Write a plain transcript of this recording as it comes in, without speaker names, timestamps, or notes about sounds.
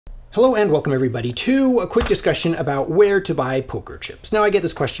Hello and welcome everybody to a quick discussion about where to buy poker chips. Now I get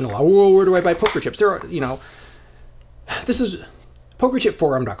this question a lot. Whoa, where do I buy poker chips? There are, this is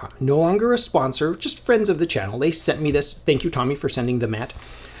pokerchipforum.com. No longer a sponsor, just friends of the channel. They sent me this. Thank you, Tommy, for sending the mat.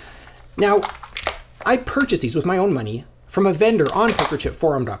 Now, I purchased these with my own money from a vendor on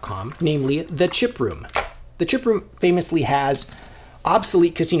pokerchipforum.com, namely the Chip Room. The Chip Room famously has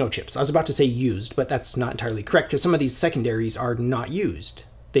obsolete casino chips. I was about to say used, but that's not entirely correct because some of these secondaries are not used.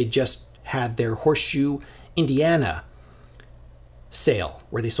 They just had their Horseshoe Indiana sale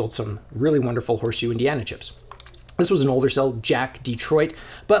where they sold some really wonderful Horseshoe Indiana chips. This was an older sale, Jack Detroit,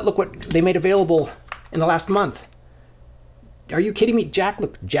 but look what they made available in the last month. Are you kidding me?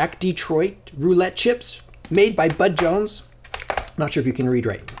 Jack Detroit roulette chips made by Bud Jones. Not sure if you can read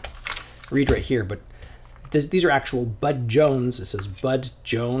right here, but these are actual Bud Jones. It says Bud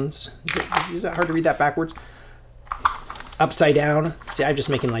Jones. Is that hard to read that backwards? Upside down. See, I'm just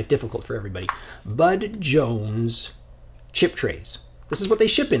making life difficult for everybody. Bud Jones chip trays. This is what they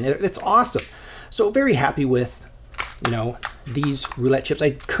ship in. It's awesome. So very happy with, these roulette chips.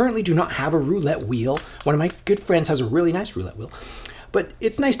 I currently do not have a roulette wheel. One of my good friends has a really nice roulette wheel. But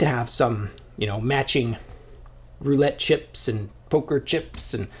it's nice to have some, matching roulette chips and poker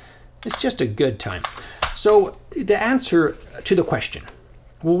chips, and it's just a good time. So the answer to the question,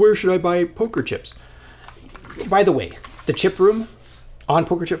 well, where should I buy poker chips? By the way, the Chip Room on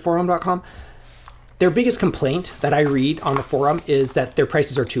pokerchipforum.com, their biggest complaint that I read on the forum is that their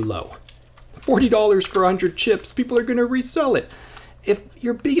prices are too low. $40 for 100 chips, people are going to resell it. If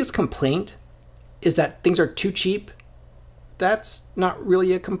your biggest complaint is that things are too cheap, that's not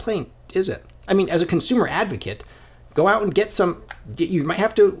really a complaint, is it? I mean, as a consumer advocate, go out and get some. You might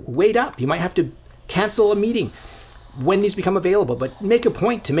have to wait up. You might have to cancel a meeting when these become available, but make a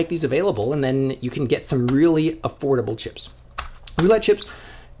point to make these available, and then you can get some really affordable chips. Roulette chips,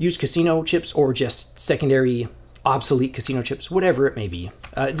 used casino chips, or just secondary obsolete casino chips, whatever it may be.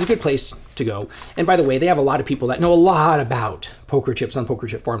 It's a good place to go. And by the way, they have a lot of people that know a lot about poker chips on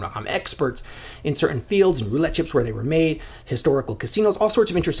pokerchipforum.com, experts in certain fields and roulette chips, where they were made, historical casinos, all sorts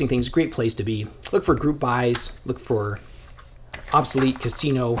of interesting things. Great place to be. Look for group buys, look for obsolete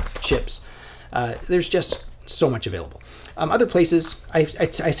casino chips. There's just so much available. Other places, I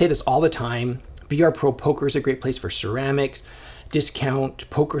say this all the time, BR Pro Poker is a great place for ceramics. Discount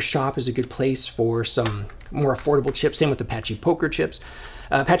Poker Shop is a good place for some more affordable chips. Same with Apache Poker Chips.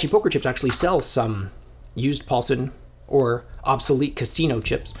 Apache Poker Chips actually sells some used Paulson or obsolete casino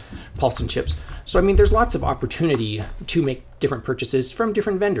chips, Paulson chips. So, I mean, there's lots of opportunity to make different purchases from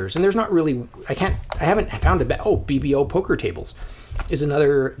different vendors. And there's not really, I haven't found BBO Poker Tables is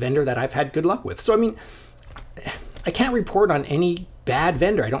another vendor that I've had good luck with. So, I mean, I can't report on any bad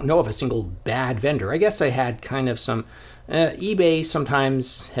vendor. I don't know of a single bad vendor. I guess I had kind of some, eBay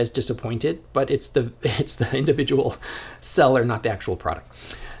sometimes has disappointed, but it's the individual seller, not the actual product.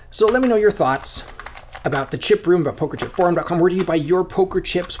 So let me know your thoughts about the Chip Room, about pokerchipforum.com. Where do you buy your poker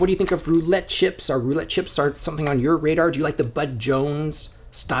chips? What do you think of roulette chips? Are roulette chips something on your radar? Do you like the Bud Jones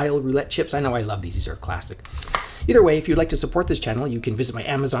style roulette chips? I know I love these. These are classic. Either way, if you'd like to support this channel, you can visit my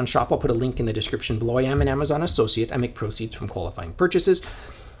Amazon shop. I'll put a link in the description below. I am an Amazon associate. I make proceeds from qualifying purchases.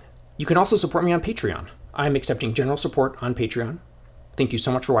 You can also support me on Patreon. I'm accepting general support on Patreon. Thank you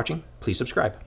so much for watching. Please subscribe.